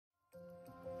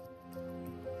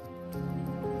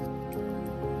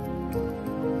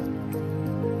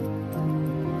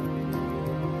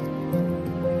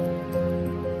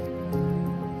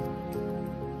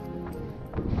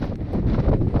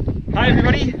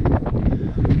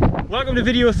Welcome to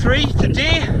video 3.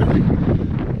 Today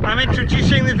I'm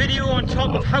introducing the video on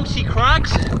top of Hedgehope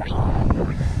Crags.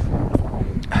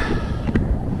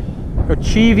 Got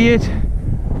Cheviot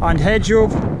and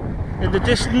Hedgehope in the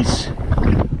distance.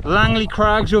 Langlee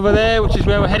Crags over there, which is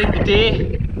where we're heading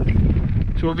today.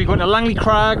 So we'll be going to Langlee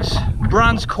Crags,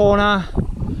 Brands Corner,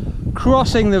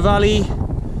 crossing the valley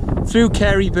through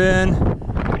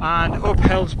Kerryburn and up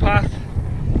Hell's Path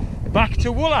back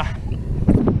to Wooler.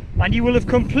 And you will have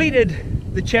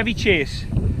completed the Chevy Chase.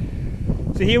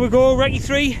 So here we go, Recce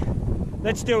 3,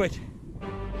 let's do it.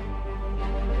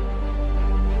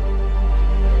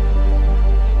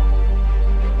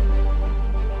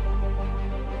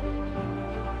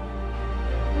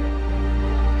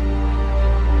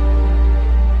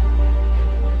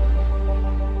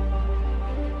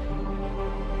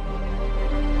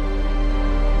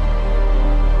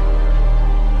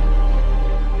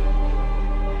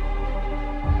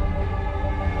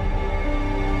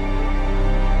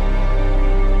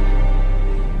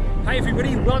 Hi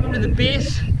everybody, welcome to the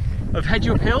base of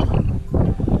Hedgehope Hill.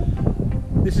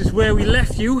 This is where we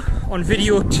left you on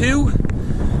video 2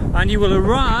 and you will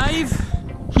arrive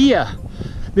here.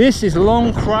 This is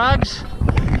Langlee Crags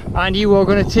and you are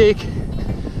going to take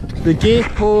the gate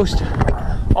post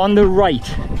on the right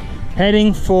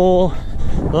heading for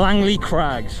Langlee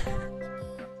Crags.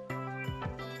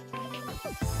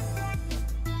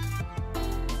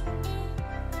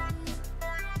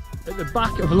 At the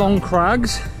back of Langlee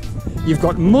Crags you've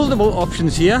got multiple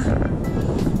options here.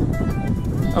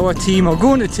 Our team are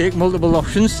going to take multiple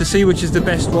options to see which is the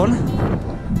best one.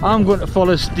 I'm going to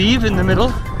follow Steve in the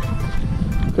middle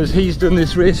because he's done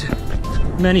this race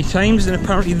many times and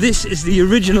apparently this is the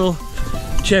original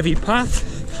Chevy path.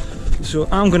 So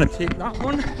I'm going to take that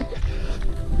one.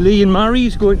 Lee and Mary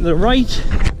is going to the right.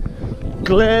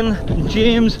 Glenn and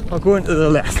James are going to the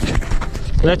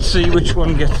left. Let's see which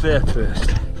one gets there first.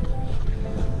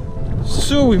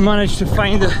 So we managed to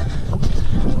find a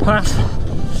path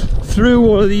through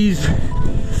all of these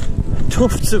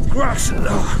tufts of grass.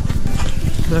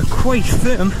 Oh, they're quite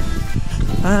firm,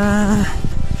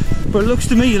 but it looks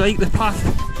to me like the path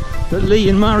that Lee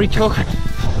and Mary took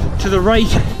to the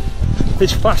right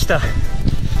is faster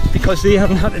because they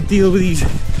haven't had to deal with these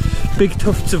big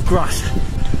tufts of grass.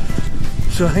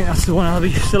 So I think that's the one I'll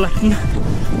be selecting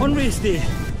on race day.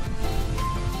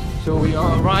 So we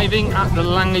are arriving at the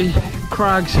Langlee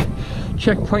Crags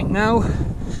checkpoint now.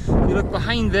 If you look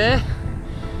behind there,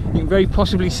 you can very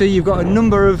possibly see you've got a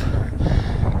number of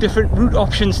different route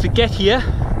options to get here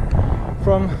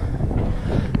from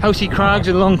Hedgehope Crags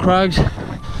and Langlee Crags,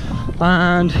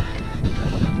 and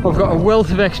I've got a wealth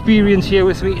of experience here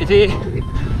with me today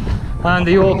and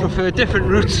they all prefer different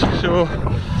routes, so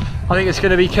I think it's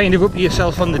going to be kind of up to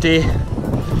yourself on the day,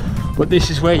 but this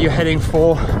is where you're heading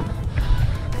for,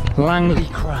 Langlee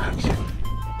Crags.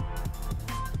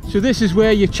 So this is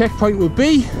where your checkpoint will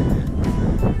be,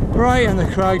 right on the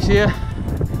crags here.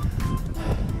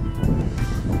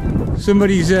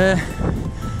 Somebody's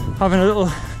having a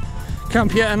little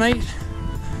camp here tonight.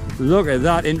 Look at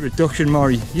that introduction,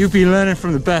 Maury. You've been learning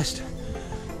from the best.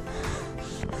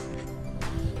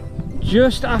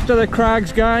 Just after the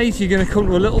crags, guys, you're going to come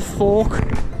to a little fork.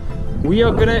 We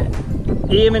are going to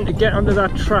aiming to get onto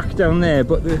that track down there,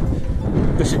 but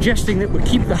they're suggesting that we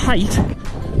keep the height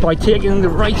by taking the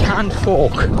right hand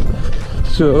fork.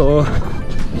 So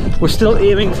we're still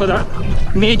aiming for that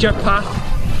major path,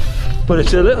 but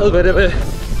it's a little bit of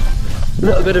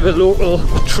a local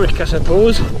trick, I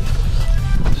suppose.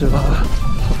 So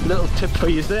a little tip for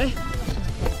you there.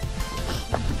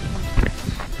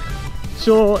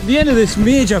 So at the end of this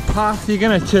major path you're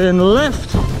going to turn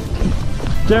left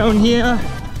down here.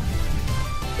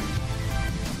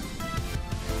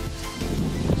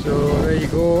 So there you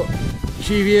go,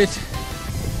 Cheviot,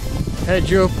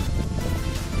 Hedgehope.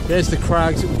 There's the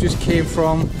crags that we just came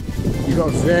from. You've got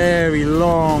a very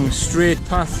long straight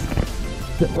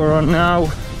path that we're on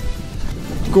now,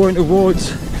 going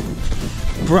towards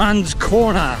Brands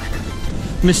Corner,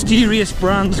 mysterious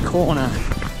Brands Corner.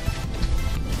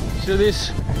 So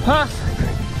this path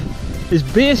is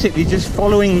basically just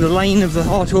following the line of the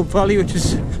Hedgehope Valley, which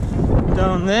is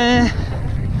down there.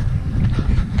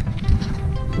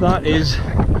 That is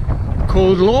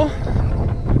Cold Law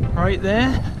right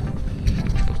there.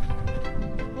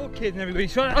 Okay then everybody,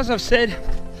 so as I've said,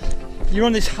 you're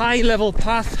on this high level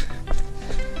path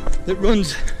that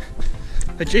runs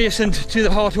adjacent to the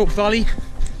Hedgehope Valley.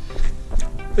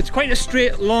 It's quite a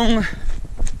straight long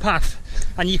path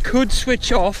and you could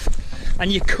switch off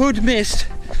and you could miss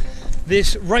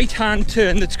this right hand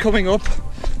turn that's coming up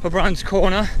for Brands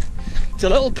Corner. It's a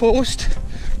little post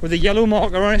with a yellow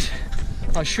marker on it.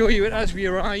 I'll show you it as we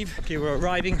arrive. Okay, we're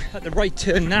arriving at the right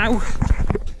turn now.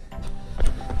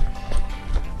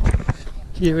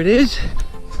 Here it is.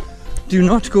 Do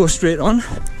not go straight on,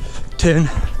 turn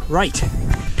right.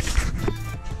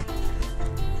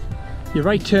 Your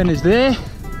right turn is there.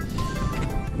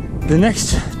 The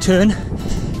next turn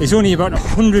is only about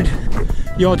 100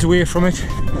 yards away from it.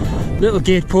 Little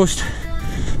gate post,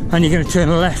 and you're going to turn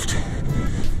left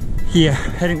here,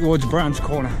 heading towards Brand's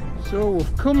Corner. So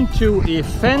we've come to a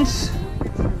fence,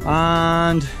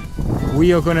 and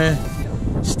we are going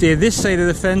to stay this side of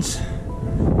the fence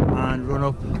and run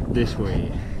up this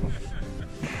way.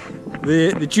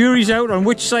 The jury's out on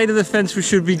which side of the fence we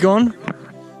should be gone.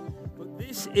 But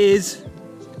this is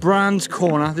Brand's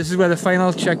Corner. This is where the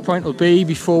final checkpoint will be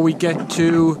before we get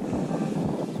to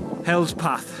Hell's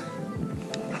Path.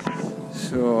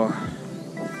 So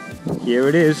here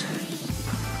it is.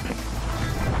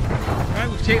 Right,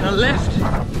 we've taken a left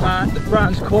at the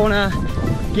Brand's Corner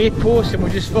gate post, and we're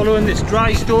just following this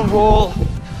dry stone wall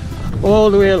all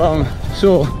the way along.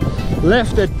 So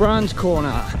left at Brand's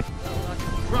Corner.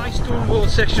 That dry stone wall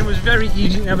section was very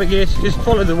easy to navigate. Just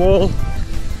follow the wall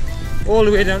all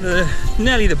the way down to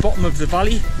nearly the bottom of the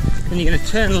valley. Then you're going to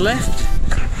turn left,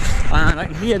 and I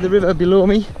can hear the river below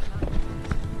me.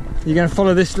 You're going to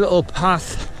follow this little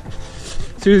path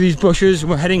through these bushes, and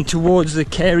we're heading towards the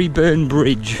Caryburn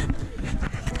Bridge.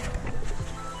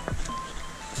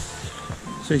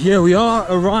 So here we are,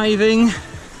 arriving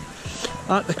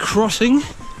at the crossing.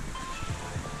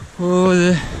 Oh,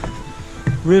 the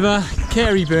river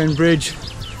Caryburn Bridge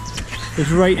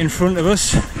is right in front of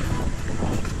us.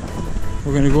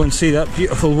 We're going to go and see that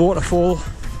beautiful waterfall.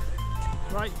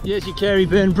 Right, here's your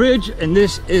Caryburn Bridge, and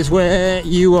this is where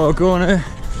you are going to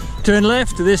turn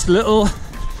left to this little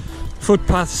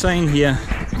footpath sign here.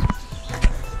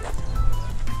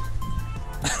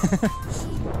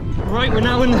 Right, we're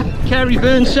now in the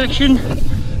Caryburn section.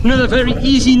 Another very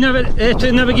easy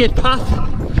to navigate path.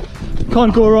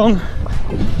 Can't go wrong.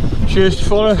 Just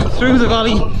follow through the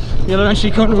valley. You'll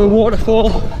eventually come to a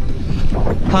waterfall,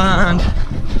 and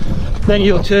then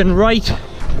you'll turn right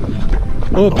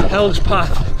up Hell's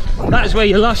Path. That is where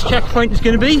your last checkpoint is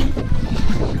going to be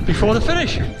before the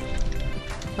finish.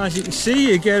 As you can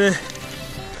see, you get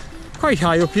quite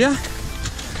high up here.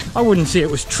 I wouldn't say it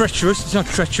was treacherous. It's not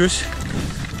treacherous,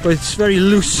 but it's very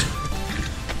loose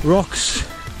rocks.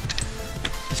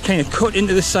 It's kind of cut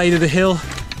into the side of the hill.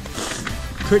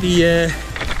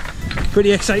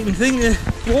 Pretty exciting thing to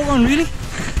walk on, really.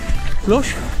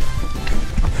 Lush.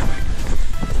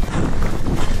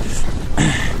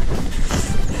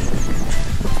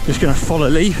 Just going to follow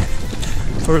Lee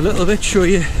for a little bit, show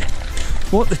you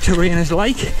what the terrain is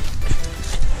like.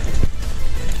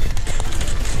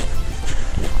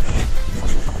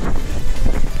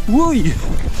 Whoa!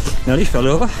 Nearly fell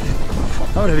over.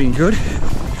 That would have been good.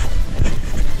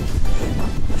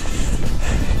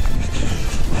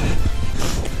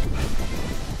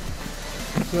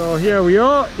 So here we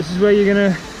are. This is where you're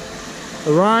going to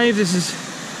arrive. This is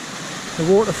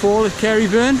the waterfall at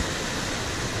Caryburn.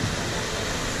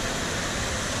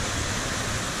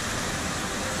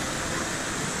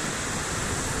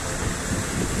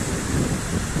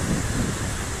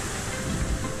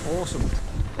 Awesome.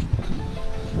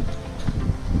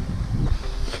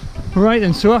 Right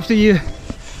then, so after you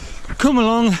come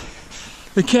along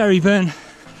the Caryburn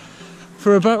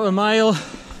for about a mile,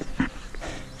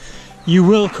 you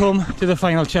will come to the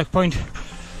final checkpoint,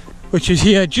 which is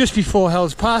here just before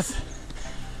Hell's Path.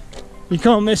 You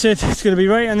can't miss it. It's going to be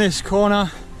right on this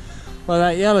corner where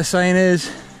that yellow sign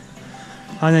is,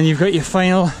 and then you've got your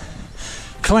final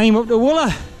climb up to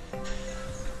Wooler,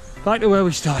 back to where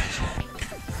we started.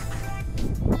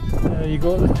 There you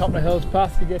go, at the top of Hell's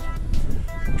Path. You get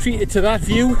treated to that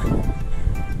view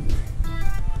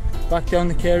back down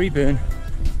the Caryburn.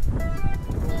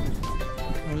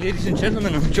 Well, ladies and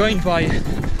gentlemen, I'm joined by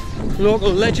the local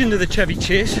legend of the Chevy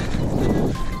Chase,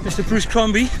 Mr. Bruce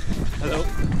Crombie. Hello.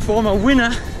 Former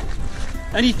winner.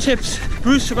 Any tips,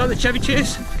 Bruce, about the Chevy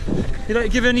Chase you'd like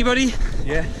to give anybody?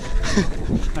 Yeah,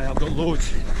 I've got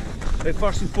loads. But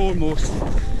first and foremost,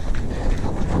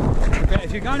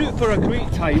 if you're going out for a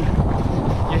great time,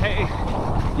 you hit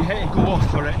to go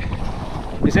off for it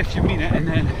as if you mean it, and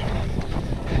then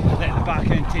let the back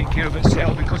end take care of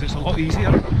itself, because it's a lot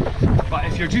easier. But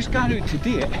if you're just going out to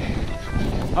do it,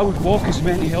 I would walk as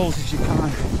many hills as you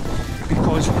can,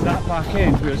 because that back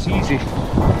end where it's easy,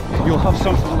 you'll have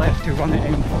something left to run it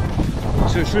in.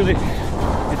 So it's really,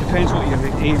 it depends what your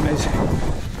aim is.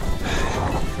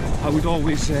 I would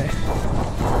always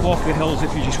walk the hills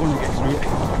if you just want to get through it.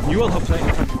 You will have plenty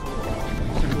of time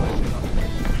to go.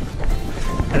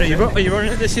 Are you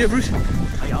running it this year, Bruce?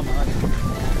 I am,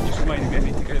 just reminding me I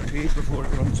need to get it paid before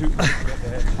it runs out.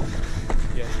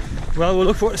 Yeah. Well, we'll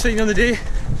look forward to seeing you on the day.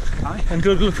 Aye. And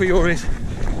good luck for your race.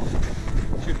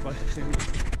 Should, but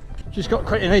Just got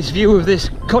quite a nice view of this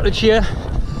cottage here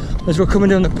as we're coming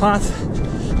down the path.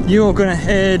 You're going to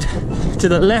head to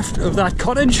the left of that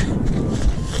cottage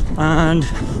and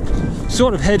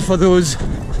sort of head for those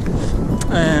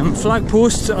flag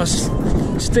posts that are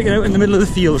sticking out in the middle of the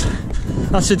field.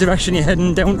 That's the direction you're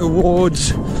heading down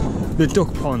towards the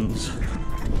duck ponds.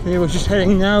 Okay, we're just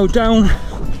heading now down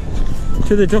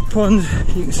to the duck ponds.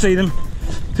 You can see them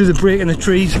through the break in the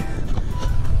trees.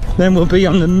 Then we'll be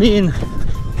on the main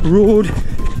road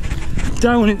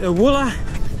down into Wooler,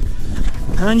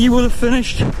 and you will have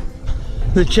finished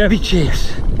the Chevy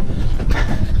Chase.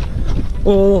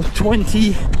 All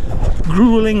 20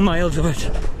 grueling miles of it.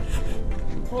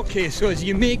 Okay, so as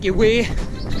you make your way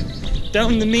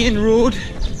down the main road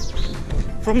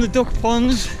from the duck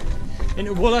ponds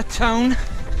into Wooler town,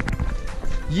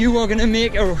 you are going to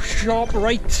make a sharp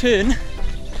right turn.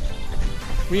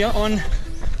 We are on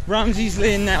Ramsey's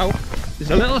Lane now.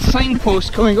 There's a little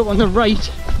signpost coming up on the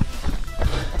right,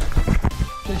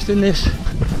 just in this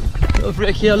little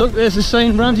break here. Look, there's the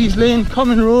sign, Ramsey's Lane,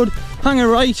 Common Road, hang a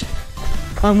right,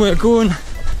 and we're going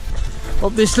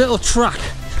up this little track.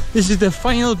 This is the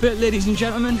final bit, ladies and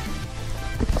gentlemen.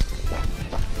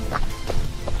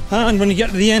 And when you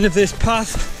get to the end of this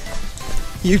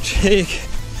path, you take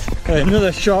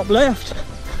another sharp left,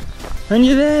 and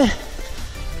you're there.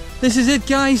 This is it,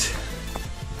 guys.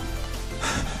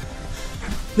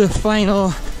 The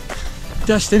final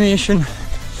destination,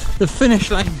 the finish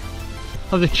line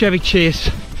of the Chevy Chase.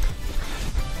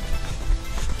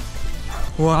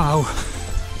 Wow.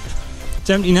 It's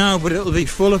empty now, but it'll be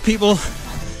full of people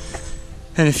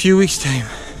in a few weeks' time.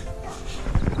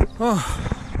 Oh.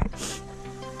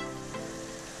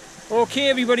 Okay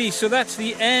everybody, so that's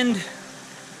the end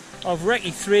of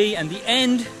Recce 3 and the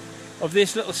end of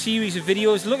this little series of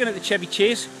videos looking at the Chevy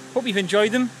Chase. Hope you've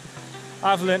enjoyed them.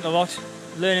 I've learnt a lot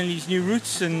learning these new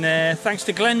routes, and thanks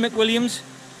to Glenn McWilliams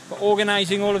for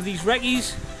organising all of these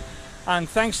recce's, and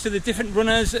thanks to the different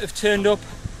runners that have turned up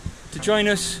to join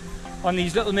us on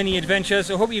these little mini adventures.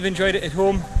 I hope you've enjoyed it at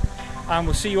home, and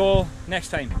we'll see you all next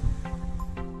time.